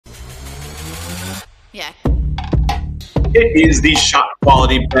Yeah. It is the Shot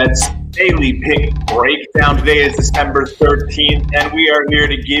Quality Bets Daily Pick Breakdown. Today is December 13th, and we are here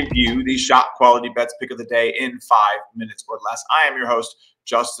to give you the Shot Quality Bets Pick of the Day in 5 minutes or less. I am your host,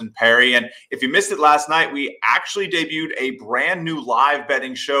 Justin Perry, and if you missed it last night, we actually debuted a brand new live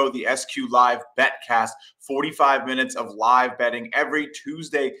betting show, the SQ Live Betcast, 45 minutes of live betting every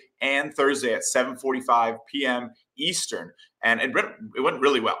Tuesday and Thursday at 7:45 p.m. Eastern. And it went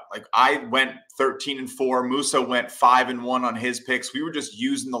really well. Like, I went 13-4. Musa went 5-1 on his picks. We were just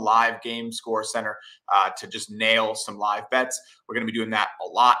using the live game score center to just nail some live bets. We're going to be doing that a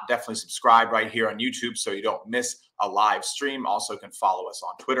lot. Definitely subscribe right here on YouTube so you don't miss a live stream. Also, can follow us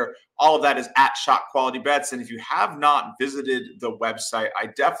on Twitter. All of that is at ShotQualityBets. And if you have not visited the website, I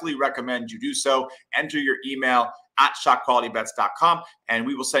definitely recommend you do so. Enter your email at ShotQualityBets.com, and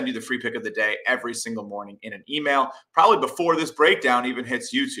we will send you the free pick of the day every single morning in an email, probably before this breakdown even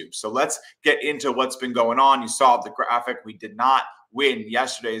hits YouTube. So let's get into what's been going on. You saw the graphic. We did not win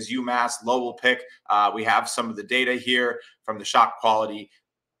yesterday's UMass Lowell pick. We have some of the data here from the Shot Quality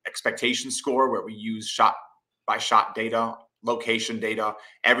expectation score, where we use shot by shot data, location data,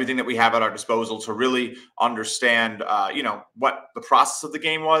 everything that we have at our disposal to really understand, what the process of the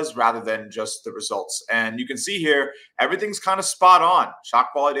game was rather than just the results. And you can see here, everything's kind of spot on.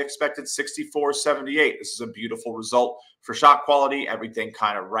 Shot Quality expected 64-78. This is a beautiful result for Shot Quality. Everything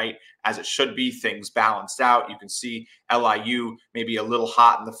kind of right as it should be. Things balanced out. You can see LIU maybe a little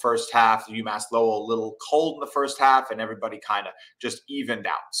hot in the first half, UMass Lowell a little cold in the first half, and everybody kind of just evened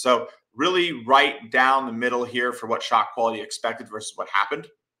out. So really right down the middle here for what Shot Quality expected versus what happened.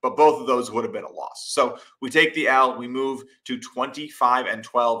 But both of those would have been a loss. So we take the L. We move to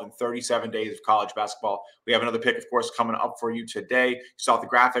 25-12 in 37 days of college basketball. We have another pick, of course, coming up for you today. You saw the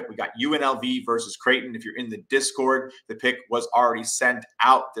graphic. We got UNLV versus Creighton. If you're in the Discord, the pick was already sent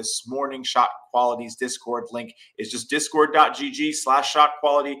out this morning. Shot Quality's Discord link is just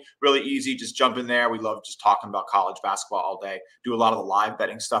discord.gg/shotquality. Really easy. Just jump in there. We love just talking about college basketball all day. Do a lot of the live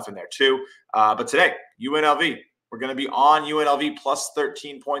betting stuff in there too. But today, UNLV. We're going to be on UNLV plus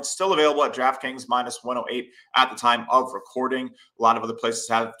 13 points, still available at DraftKings minus 108 at the time of recording. A lot of other places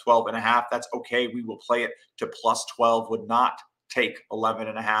have 12.5. That's okay. We will play it to plus 12. Would not take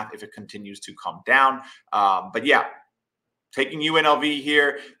 11.5 if it continues to come down. But yeah, taking UNLV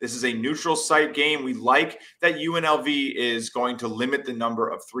here. This is a neutral site game. We like that UNLV is going to limit the number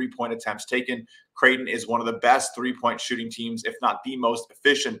of three-point attempts taken. Creighton is one of the best three-point shooting teams, if not the most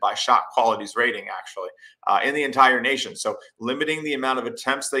efficient by Shot Quality's rating, actually, in the entire nation. So limiting the amount of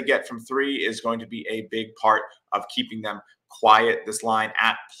attempts they get from three is going to be a big part of keeping them quiet. This line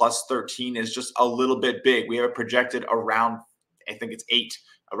at plus 13 is just a little bit big. We have it projected around, I think it's 8.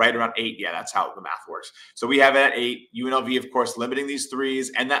 Right around 8. Yeah, that's how the math works. So we have it at 8. UNLV, of course, limiting these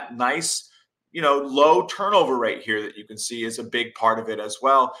threes, and that nice, low turnover rate here that you can see is a big part of it as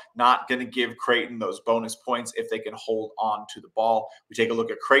well. Not going to give Creighton those bonus points if they can hold on to the ball. We take a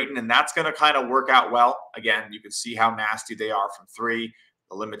look at Creighton, and that's going to kind of work out well. Again, you can see how nasty they are from three.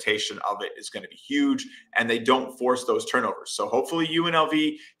 The limitation of it is going to be huge, and they don't force those turnovers. So hopefully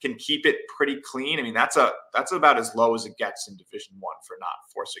UNLV can keep it pretty clean. I mean, that's about as low as it gets in Division I for not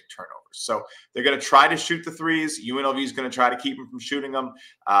forcing turnovers. So they're going to try to shoot the threes. UNLV is going to try to keep them from shooting them.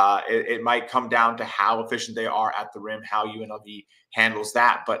 It might come down to how efficient they are at the rim, how UNLV handles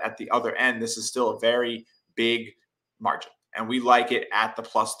that. But at the other end, this is still a very big margin. And we like it at the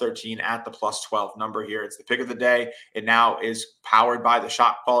plus 13, at the plus 12 number here. It's the pick of the day. It now is powered by the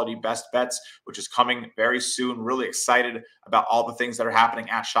Shot Quality Best Bets, which is coming very soon. Really excited about all the things that are happening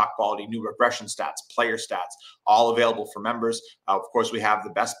at Shot Quality, new regression stats, player stats, all available for members. Of course, we have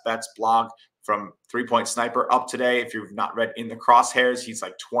the Best Bets blog from Three-Point Sniper up today. If you've not read In the Crosshairs, he's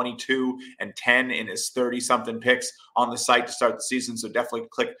like 22-10 in his 30-something picks on the site to start the season. So definitely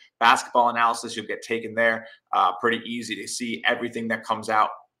click basketball analysis. You'll get taken there. Pretty easy to see everything that comes out.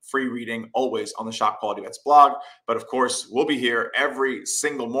 Free reading always on the Shot Quality Bets blog. But of course, we'll be here every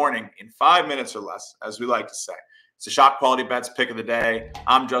single morning in 5 minutes or less, as we like to say. It's the Shot Quality Bets pick of the day.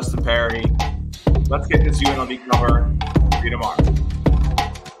 I'm Justin Perry. Let's get this UNLV cover. See you tomorrow.